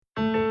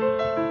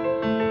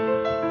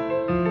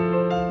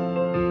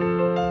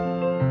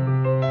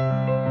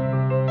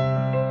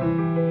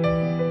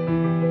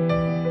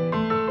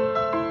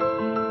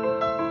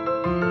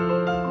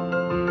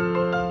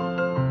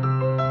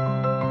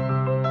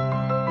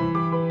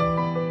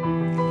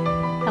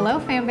Hello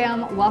Fam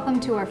Bam, welcome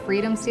to our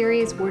Freedom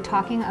series. We're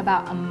talking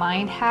about a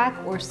mind hack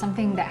or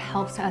something that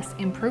helps us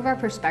improve our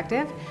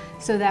perspective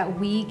so that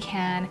we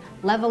can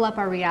level up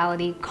our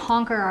reality,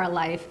 conquer our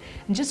life,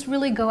 and just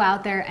really go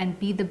out there and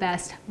be the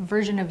best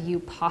version of you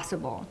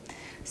possible.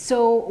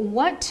 So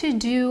what to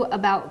do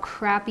about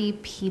crappy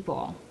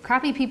people?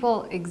 Crappy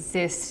people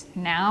exist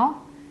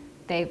now.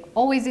 They've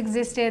always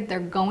existed, they're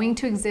going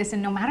to exist,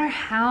 and no matter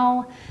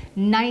how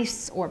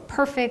nice or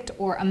perfect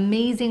or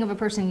amazing of a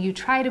person you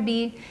try to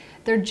be,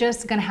 they're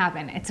just gonna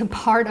happen. It's a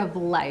part of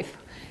life.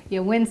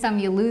 You win some,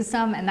 you lose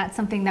some, and that's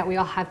something that we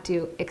all have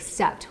to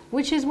accept,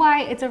 which is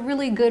why it's a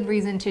really good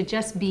reason to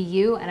just be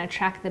you and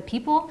attract the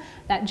people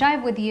that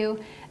jive with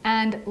you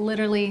and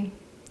literally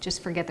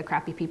just forget the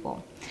crappy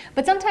people.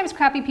 But sometimes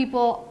crappy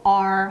people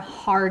are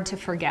hard to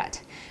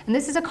forget. And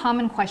this is a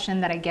common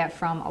question that I get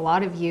from a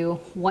lot of you.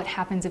 What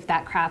happens if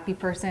that crappy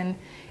person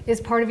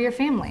is part of your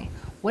family?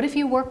 What if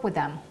you work with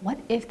them? What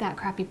if that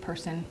crappy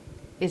person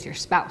is your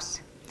spouse?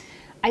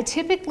 I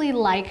typically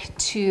like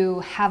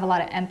to have a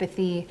lot of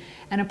empathy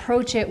and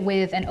approach it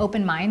with an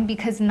open mind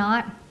because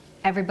not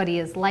everybody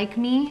is like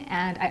me,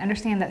 and I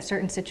understand that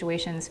certain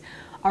situations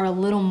are a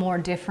little more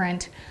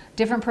different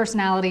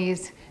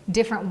personalities,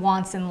 different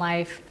wants in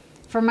life.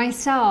 For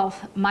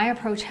myself, my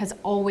approach has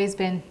always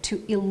been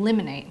to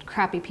eliminate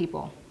crappy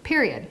people,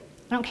 period.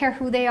 I don't care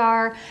who they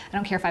are. I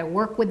don't care if I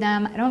work with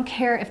them. I don't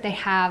care if they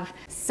have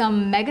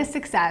some mega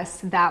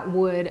success that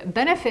would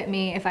benefit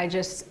me if I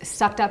just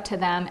sucked up to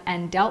them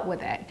and dealt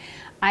with it.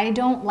 I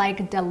don't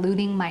like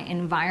diluting my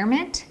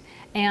environment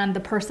and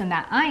the person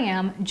that I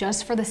am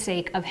just for the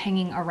sake of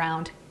hanging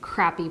around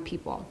crappy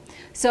people.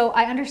 So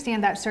I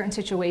understand that certain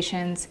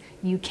situations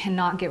you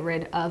cannot get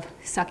rid of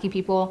sucky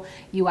people.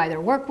 You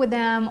either work with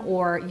them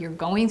or you're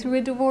going through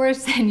a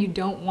divorce and you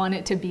don't want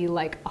it to be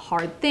like a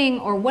hard thing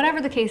or whatever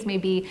the case may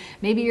be.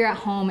 Maybe you're at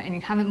home and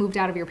you haven't moved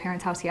out of your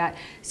parents' house yet,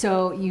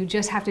 so you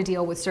just have to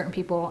deal with certain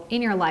people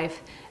in your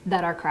life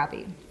that are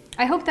crappy.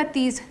 I hope that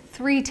these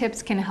 3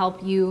 tips can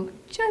help you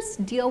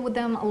just deal with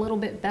them a little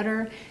bit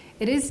better.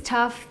 It is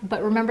tough,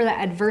 but remember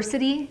that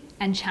adversity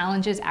and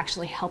challenges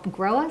actually help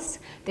grow us.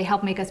 They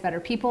help make us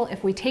better people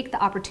if we take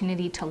the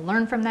opportunity to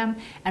learn from them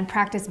and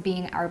practice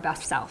being our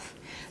best self.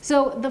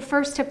 So the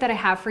first tip that I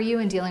have for you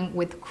in dealing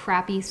with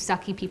crappy,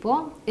 sucky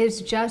people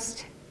is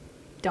just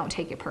don't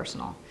take it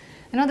personal.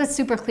 I know that's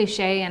super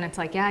cliche and it's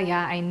like,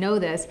 yeah, I know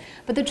this.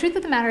 But the truth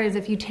of the matter is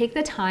if you take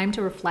the time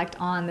to reflect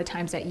on the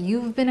times that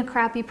you've been a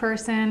crappy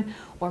person,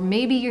 or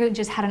maybe you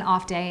just had an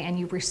off day and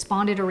you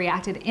responded or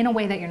reacted in a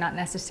way that you're not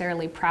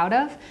necessarily proud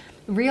of,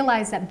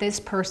 realize that this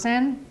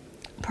person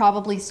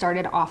probably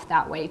started off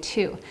that way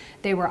too.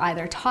 They were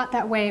either taught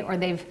that way or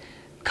they've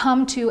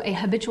come to a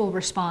habitual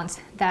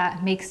response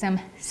that makes them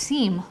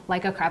seem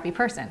like a crappy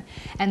person.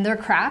 And their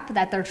crap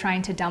that they're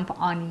trying to dump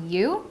on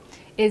you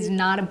is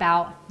not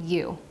about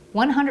you.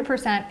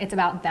 100% it's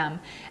about them.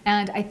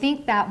 And I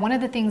think that one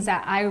of the things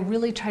that I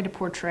really try to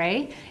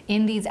portray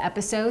in these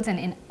episodes and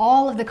in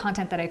all of the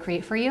content that I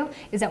create for you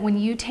is that when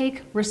you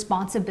take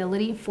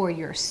responsibility for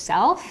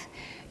yourself,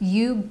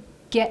 you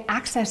get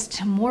access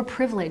to more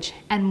privilege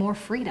and more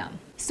freedom.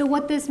 So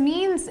what this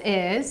means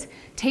is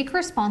take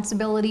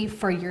responsibility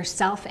for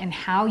yourself and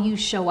how you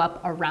show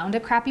up around a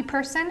crappy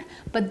person,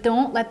 but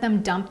don't let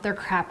them dump their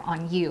crap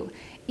on you.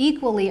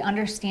 Equally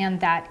understand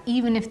that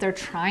even if they're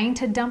trying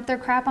to dump their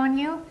crap on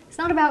you, it's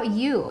not about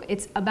you.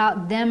 It's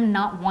about them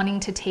not wanting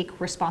to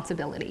take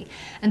responsibility.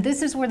 And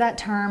this is where that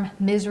term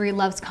misery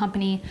loves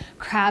company,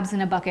 crabs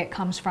in a bucket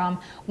comes from.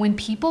 When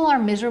people are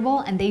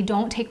miserable and they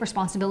don't take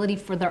responsibility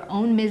for their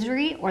own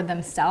misery or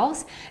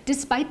themselves,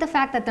 despite the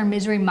fact that their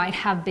misery might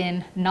have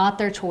been not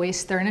their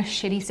choice, they're in a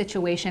shitty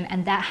situation,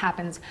 and that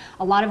happens.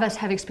 A lot of us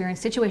have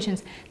experienced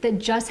situations that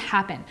just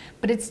happen,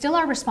 but it's still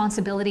our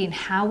responsibility in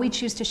how we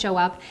choose to show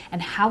up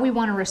and how we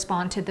want to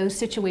respond to those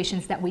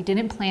situations that we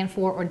didn't plan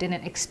for or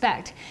didn't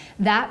expect.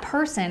 That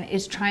person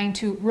is trying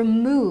to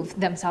remove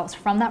themselves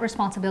from that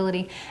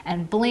responsibility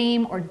and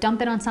blame or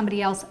dump it on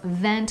somebody else,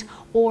 vent,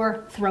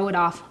 or throw it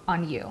off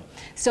on you.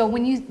 So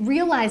when you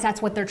realize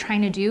that's what they're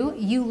trying to do,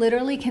 you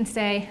literally can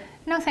say,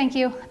 no, thank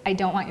you, I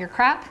don't want your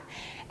crap.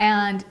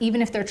 And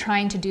even if they're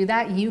trying to do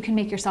that, you can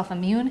make yourself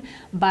immune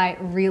by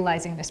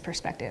realizing this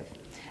perspective.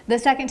 The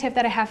second tip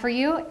that I have for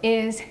you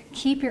is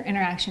keep your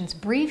interactions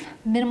brief,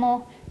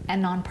 minimal,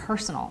 and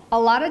non-personal. A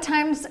lot of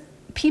times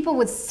people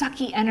with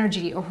sucky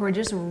energy or who are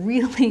just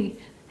really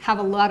have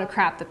a lot of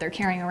crap that they're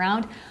carrying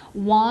around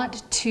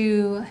want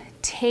to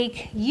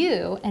take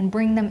you and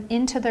bring them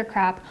into their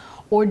crap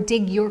or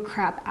dig your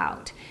crap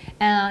out.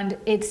 And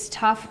it's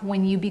tough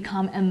when you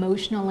become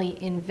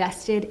emotionally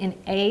invested in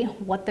A,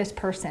 what this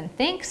person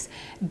thinks,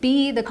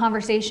 B, the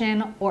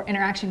conversation or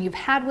interaction you've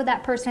had with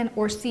that person,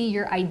 or C,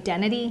 your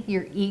identity,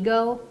 your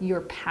ego,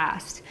 your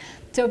past.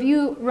 So if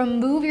you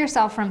remove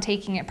yourself from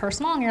taking it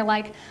personal and you're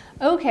like,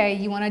 okay,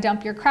 you want to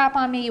dump your crap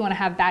on me, you want to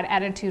have bad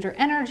attitude or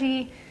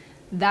energy,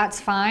 that's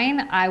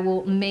fine. I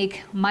will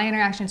make my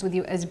interactions with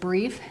you as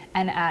brief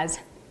and as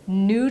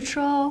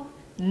neutral,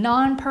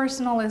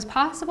 non-personal as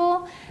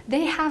possible.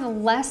 They have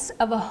less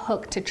of a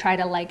hook to try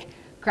to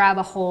grab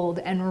a hold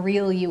and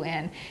reel you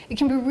in. It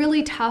can be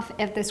really tough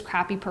if this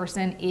crappy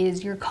person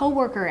is your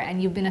coworker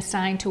and you've been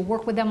assigned to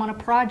work with them on a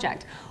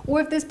project,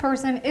 or if this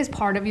person is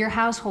part of your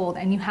household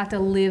and you have to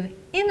live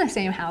in the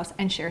same house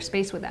and share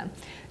space with them.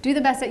 Do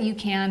the best that you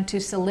can to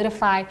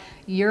solidify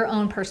your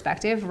own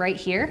perspective right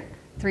here,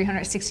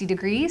 360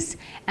 degrees,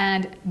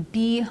 and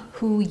be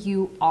who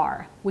you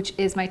are, which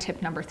is my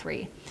tip number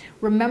 3.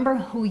 Remember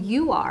who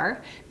you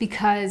are,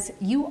 because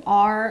you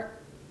are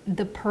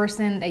the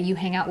person that you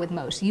hang out with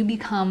most. You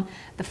become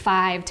the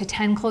 5 to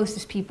 10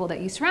 closest people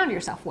that you surround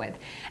yourself with.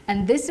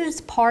 And this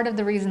is part of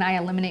the reason I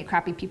eliminate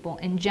crappy people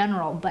in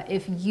general. But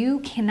if you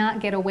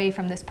cannot get away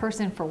from this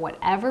person for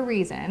whatever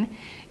reason,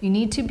 you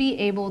need to be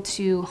able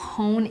to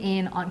hone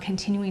in on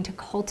continuing to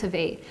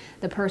cultivate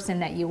the person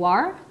that you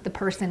are, the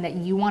person that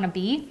you want to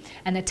be,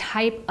 and the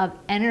type of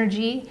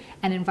energy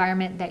and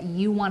environment that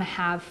you want to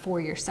have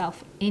for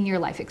yourself in your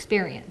life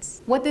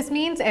experience. What this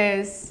means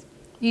is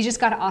you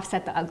just got to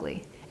offset the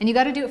ugly. And you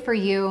got to do it for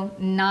you,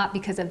 not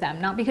because of them,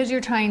 not because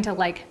you're trying to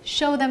like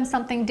show them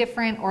something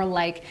different or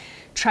like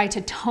try to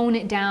tone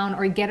it down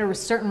or get a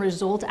certain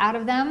result out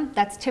of them.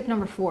 That's tip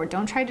number 4.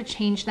 Don't try to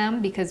change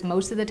them, because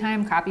most of the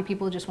time crappy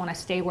people just want to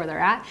stay where they're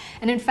at.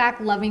 And in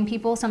fact, loving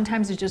people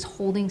sometimes is just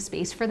holding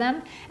space for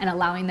them and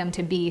allowing them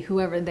to be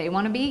whoever they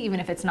want to be, even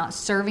if it's not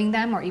serving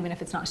them or even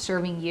if it's not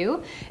serving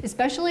you,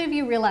 especially if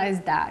you realize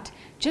that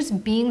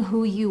just being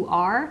who you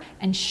are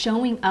and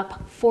showing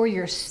up for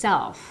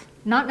yourself,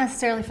 not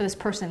necessarily for this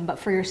person, but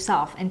for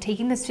yourself, and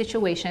taking this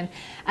situation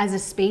as a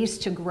space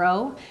to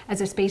grow,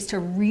 as a space to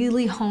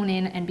really hone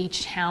in and be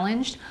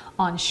challenged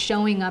on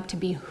showing up to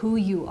be who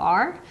you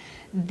are,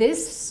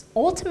 this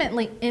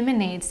ultimately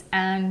emanates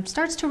and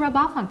starts to rub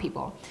off on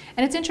people.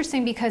 And it's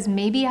interesting because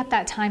maybe at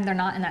that time they're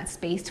not in that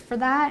space for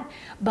that,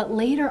 but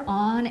later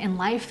on in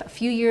life, a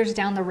few years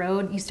down the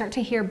road, you start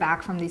to hear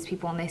back from these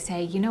people and they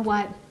say, you know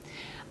what?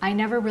 I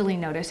never really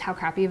noticed how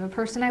crappy of a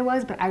person I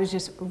was, but I was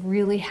just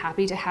really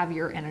happy to have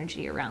your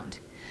energy around.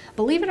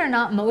 Believe it or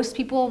not, most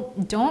people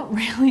don't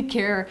really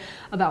care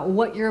about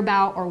what you're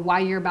about or why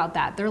you're about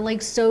that. They're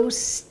like so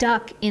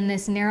stuck in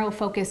this narrow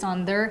focus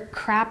on their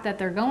crap that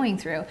they're going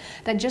through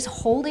that just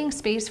holding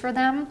space for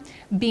them,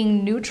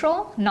 being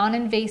neutral,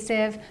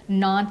 non-invasive,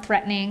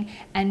 non-threatening,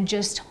 and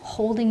just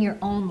holding your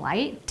own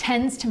light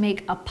tends to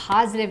make a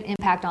positive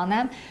impact on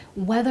them,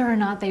 whether or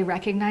not they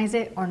recognize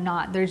it or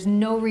not. There's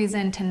no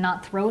reason to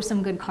not throw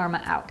some good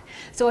karma out.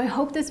 So I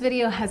hope this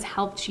video has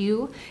helped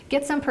you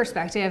get some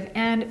perspective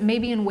and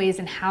maybe in ways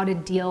in how to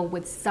deal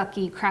with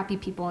sucky, crappy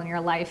people in your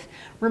life.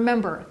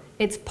 Remember,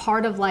 it's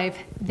part of life.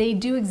 They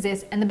do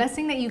exist. And the best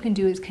thing that you can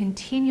do is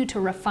continue to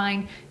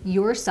refine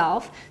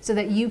yourself so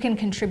that you can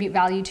contribute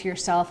value to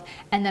yourself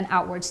and then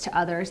outwards to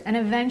others. And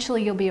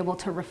eventually you'll be able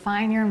to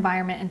refine your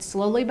environment and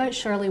slowly but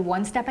surely,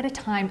 one step at a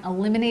time,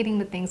 eliminating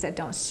the things that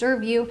don't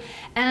serve you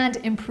and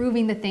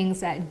improving the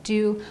things that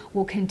do,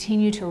 will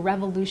continue to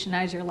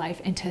revolutionize your life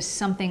into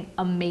something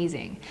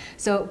amazing.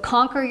 So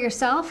conquer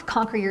yourself,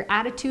 conquer your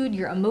attitude,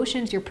 your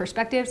emotions, your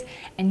perspectives,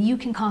 and you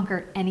can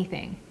conquer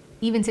anything,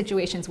 even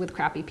situations with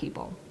crappy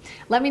people.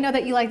 Let me know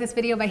that you like this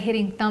video by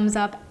hitting thumbs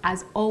up.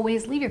 As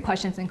always, leave your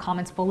questions and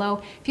comments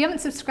below. If you haven't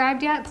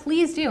subscribed yet,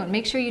 please do, and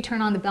make sure you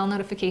turn on the bell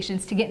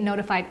notifications to get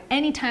notified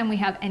anytime we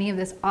have any of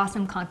this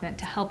awesome content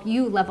to help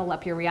you level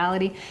up your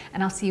reality.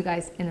 And I'll see you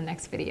guys in the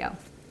next video.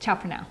 Ciao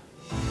for now.